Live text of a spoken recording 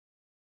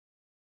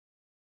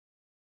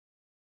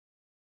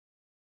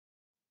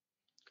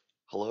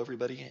Hello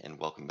everybody and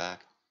welcome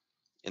back.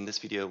 In this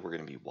video we're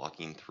going to be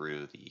walking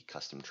through the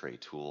custom tray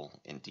tool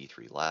in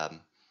D3Lab.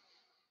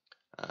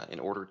 In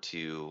order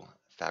to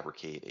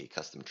fabricate a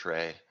custom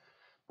tray,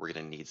 we're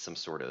going to need some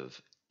sort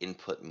of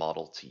input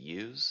model to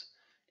use,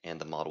 and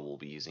the model we'll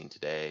be using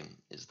today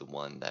is the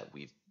one that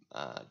we've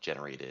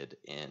generated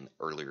in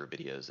earlier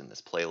videos in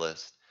this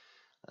playlist.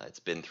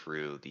 It's been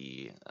through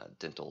the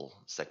dental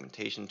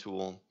segmentation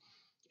tool,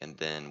 and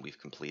then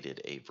we've completed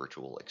a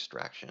virtual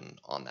extraction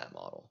on that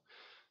model.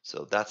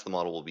 So that's the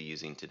model we'll be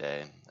using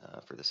today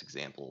for this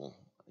example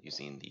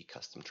using the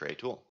custom tray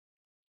tool.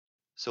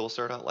 So we'll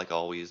start out like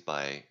always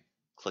by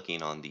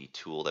clicking on the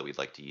tool that we'd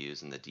like to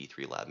use in the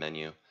D3Lab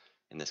menu,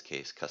 in this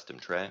case custom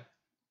tray.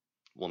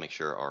 We'll make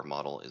sure our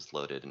model is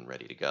loaded and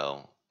ready to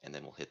go, and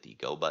then we'll hit the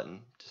go button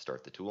to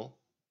start the tool.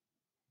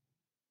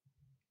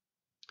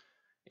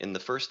 In the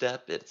first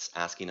step, it's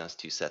asking us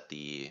to set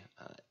the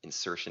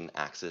insertion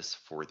axis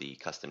for the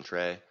custom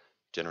tray.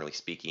 Generally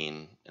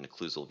speaking, an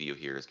occlusal view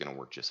here is going to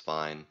work just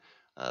fine,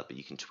 but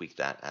you can tweak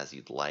that as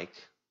you'd like.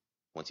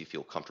 Once you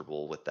feel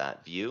comfortable with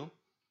that view,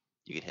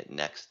 you can hit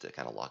next to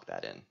kind of lock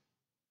that in.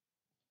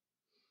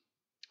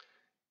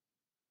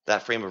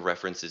 That frame of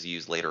reference is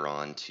used later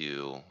on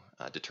to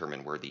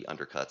determine where the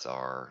undercuts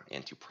are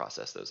and to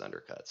process those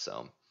undercuts.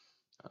 So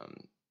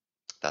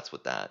that's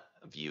what that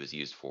view is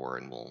used for,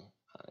 and we'll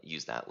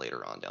use that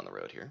later on down the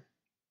road here.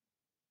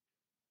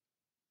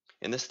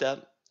 In this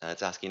step,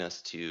 it's asking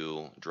us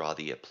to draw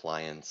the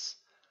appliance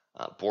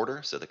border,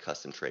 so the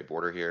custom tray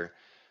border here.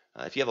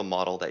 If you have a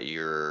model that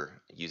you're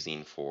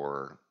using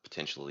for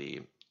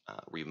potentially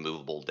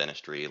removable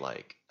dentistry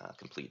like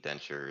complete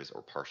dentures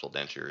or partial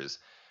dentures,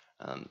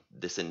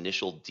 this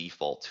initial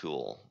default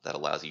tool that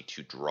allows you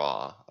to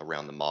draw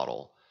around the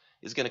model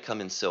is going to come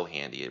in so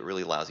handy. It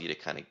really allows you to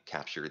kind of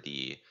capture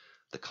the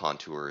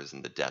contours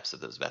and the depths of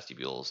those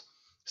vestibules,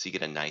 so you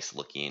get a nice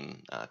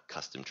looking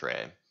custom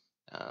tray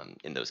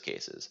in those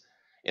cases.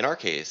 In our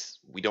case,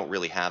 we don't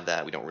really have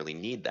that, we don't really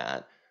need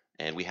that,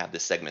 and we have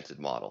this segmented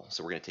model.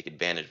 So we're going to take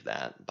advantage of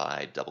that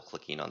by double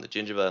clicking on the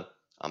gingiva.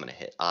 I'm going to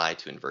hit I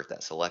to invert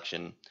that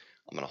selection.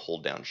 I'm going to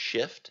hold down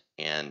Shift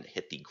and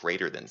hit the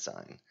greater than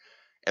sign.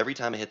 Every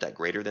time I hit that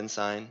greater than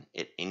sign,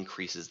 it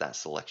increases that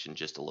selection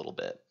just a little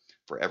bit.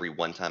 For every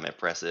one time I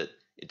press it,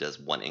 it does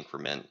one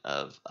increment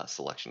of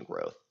selection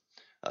growth.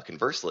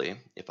 Conversely,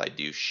 if I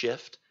do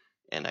Shift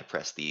and I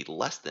press the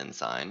less than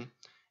sign,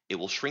 it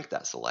will shrink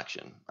that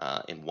selection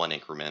in one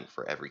increment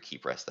for every key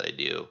press that I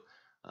do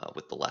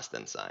with the less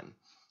than sign.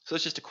 So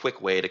it's just a quick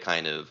way to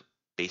kind of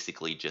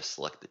basically just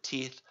select the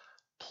teeth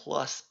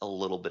plus a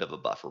little bit of a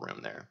buffer room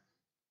there.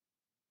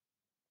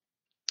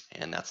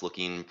 And that's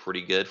looking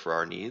pretty good for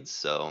our needs,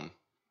 so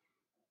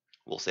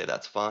we'll say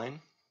that's fine.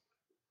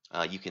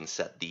 You can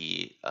set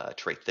the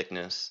tray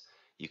thickness.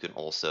 You can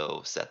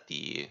also set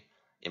the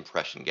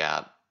impression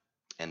gap,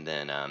 and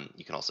then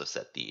you can also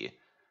set the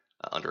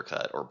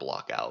undercut or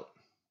blockout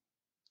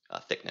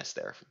thickness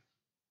there.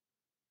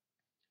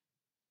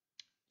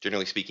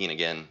 Generally speaking,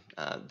 again,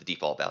 the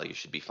default value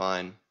should be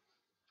fine.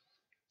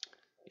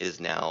 It is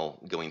now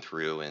going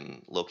through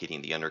and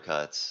locating the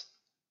undercuts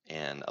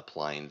and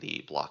applying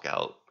the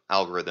blockout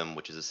algorithm,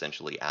 which is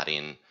essentially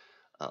adding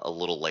a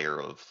little layer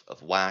of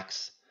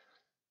wax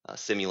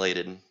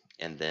simulated,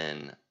 and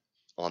then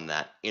on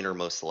that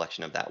innermost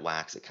selection of that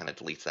wax, it kind of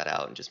deletes that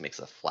out and just makes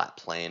a flat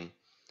plane.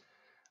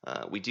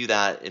 We do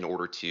that in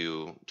order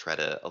to try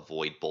to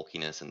avoid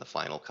bulkiness in the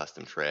final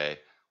custom tray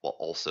while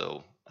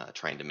also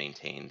trying to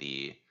maintain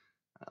the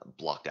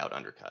blocked out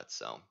undercuts.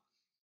 So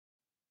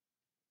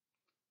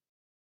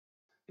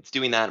it's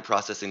doing that and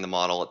processing the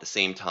model at the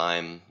same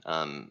time.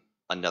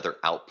 Another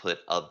output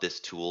of this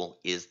tool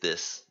is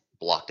this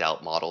blocked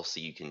out model, so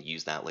you can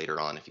use that later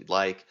on if you'd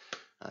like.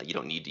 You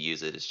don't need to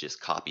use it, it's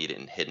just copied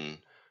and hidden.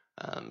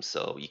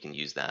 So you can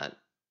use that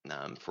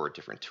for a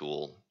different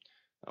tool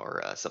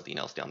or something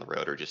else down the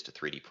road, or just a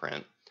 3D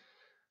print.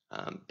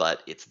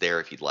 But it's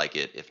there if you'd like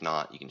it. If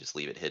not, you can just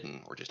leave it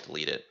hidden or just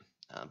delete it.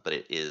 But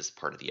it is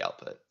part of the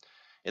output.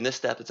 In this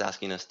step, it's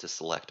asking us to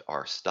select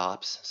our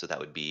stops. So that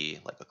would be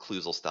like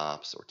occlusal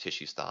stops or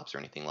tissue stops or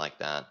anything like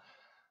that.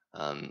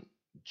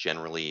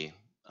 Generally,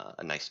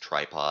 a nice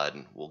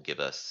tripod will give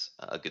us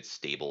a good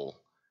stable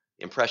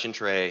impression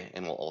tray,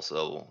 and will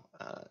also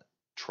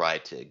try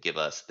to give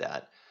us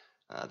that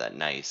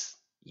nice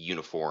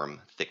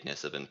uniform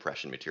thickness of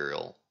impression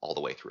material all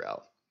the way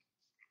throughout.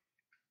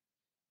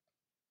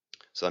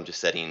 So I'm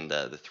just setting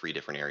the three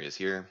different areas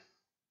here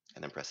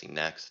and then pressing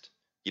next.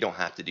 You don't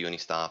have to do any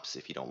stops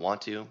if you don't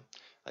want to.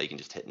 You can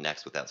just hit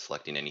next without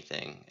selecting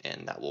anything,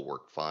 and that will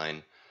work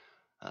fine.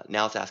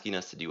 Now it's asking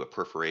us to do a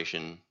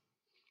perforation.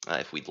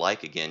 If we'd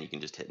like, again, you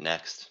can just hit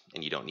next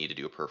and you don't need to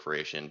do a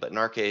perforation. But in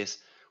our case,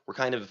 we're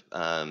kind of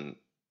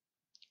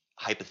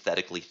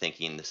hypothetically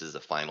thinking this is a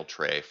final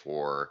tray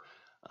for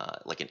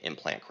like an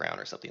implant crown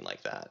or something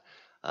like that.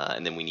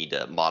 And then we need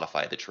to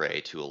modify the tray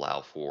to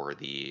allow for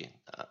the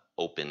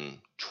open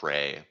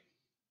tray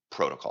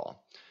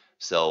protocol.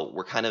 So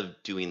we're kind of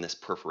doing this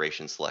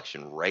perforation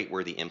selection right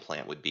where the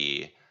implant would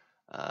be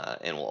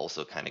and will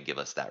also kind of give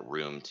us that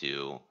room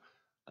to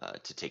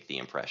take the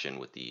impression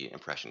with the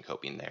impression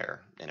coping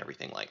there and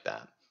everything like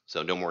that.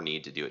 So no more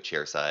need to do it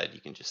chair side. You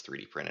can just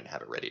 3D print it and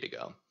have it ready to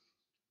go.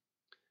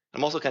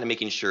 I'm also kind of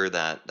making sure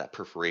that that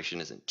perforation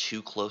isn't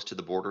too close to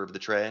the border of the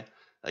tray.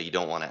 You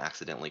don't want to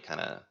accidentally kind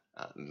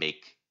of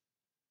make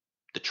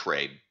the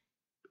tray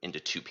into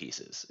two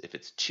pieces. If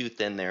it's too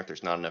thin there, if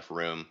there's not enough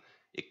room,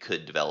 it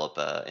could develop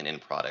an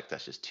end product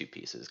that's just two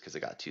pieces because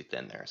it got too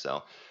thin there. So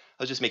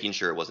I was just making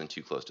sure it wasn't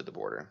too close to the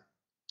border.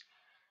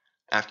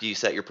 After you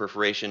set your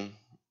perforation,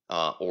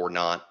 or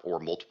not, or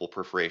multiple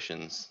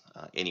perforations,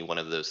 any one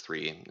of those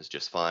three is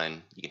just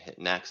fine. You can hit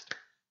next,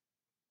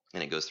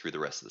 and it goes through the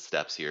rest of the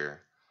steps here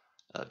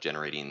of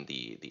generating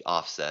the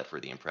offset for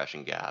the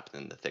impression gap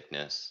and the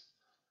thickness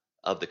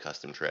of the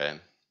custom tray.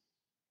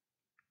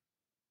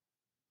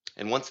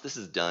 And once this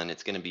is done,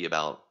 it's going to be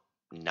about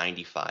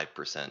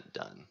 95%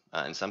 done.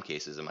 In some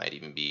cases, it might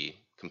even be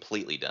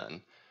completely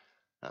done.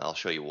 I'll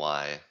show you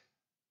why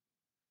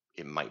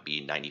it might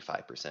be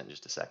 95% in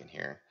just a second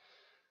here.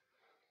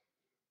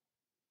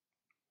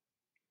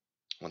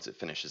 Once it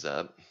finishes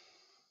up.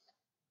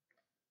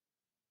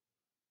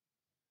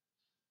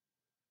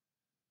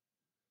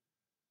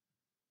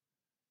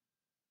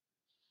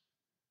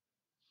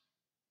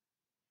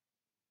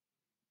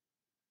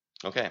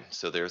 Okay,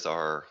 so there's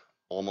our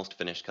almost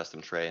finished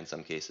custom tray, in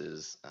some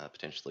cases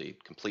potentially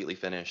completely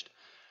finished.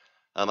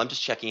 I'm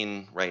just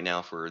checking right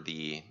now for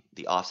the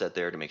offset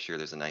there to make sure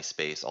there's a nice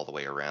space all the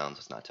way around so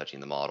it's not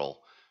touching the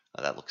model.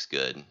 That looks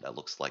good. That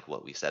looks like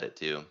what we set it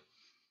to.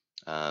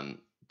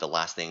 The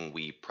last thing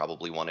we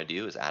probably want to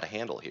do is add a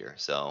handle here.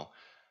 So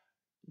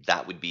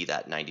that would be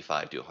that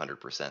 95 to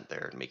 100%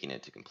 there, making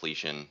it to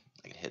completion.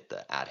 I can hit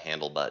the add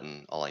handle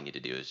button. All I need to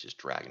do is just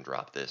drag and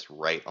drop this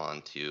right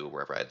onto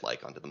wherever I'd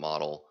like onto the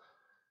model.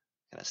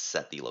 Kind of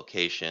set the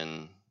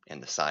location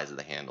and the size of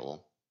the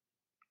handle,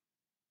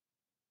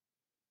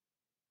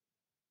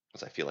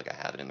 as I feel like I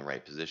have it in the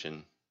right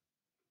position.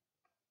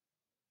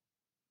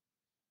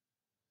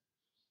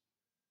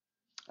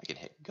 I can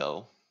hit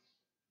go.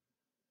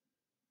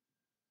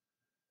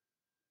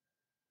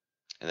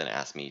 And then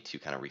ask me to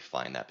kind of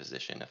refine that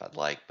position if I'd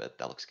like, but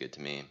that looks good to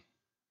me.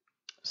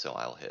 So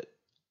I'll hit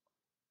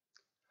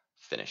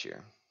finish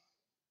here.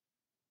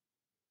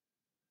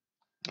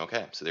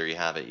 Okay, so there you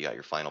have it. You got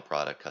your final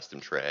product,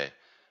 custom tray,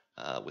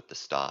 with the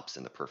stops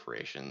and the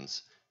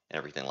perforations and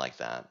everything like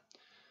that.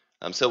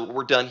 So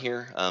we're done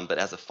here, but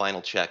as a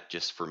final check,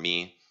 just for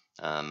me,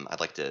 I'd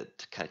like to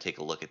kind of take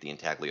a look at the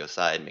intaglio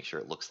side, make sure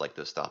it looks like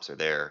those stops are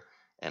there,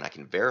 and I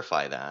can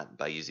verify that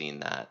by using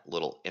that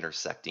little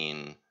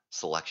intersecting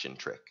selection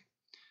trick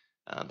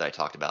that I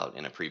talked about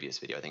in a previous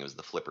video. I think it was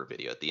the flipper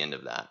video at the end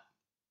of that.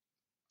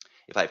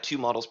 If I have two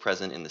models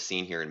present in the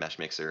scene here in Mesh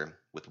Mixer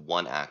with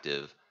one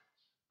active,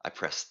 I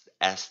press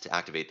S to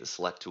activate the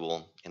select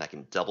tool, and I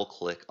can double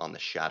click on the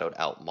shadowed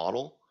out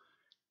model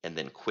and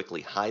then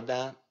quickly hide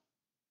that.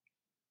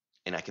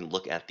 And I can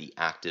look at the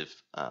active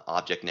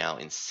object now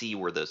and see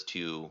where those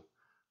two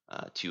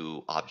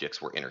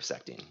objects were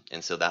intersecting.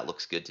 And so that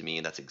looks good to me.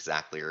 That's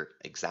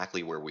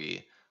exactly where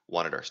we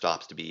wanted our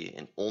stops to be,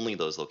 in only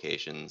those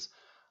locations.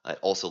 It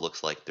also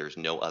looks like there's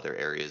no other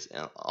areas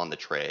on the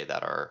tray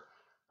that are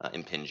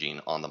impinging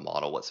on the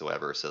model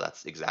whatsoever. So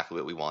that's exactly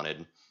what we wanted,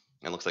 and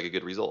it looks like a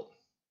good result.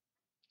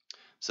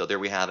 So there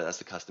we have it. That's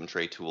the custom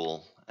tray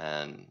tool.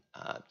 And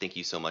thank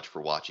you so much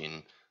for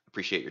watching.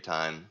 Appreciate your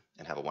time,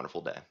 and have a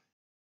wonderful day.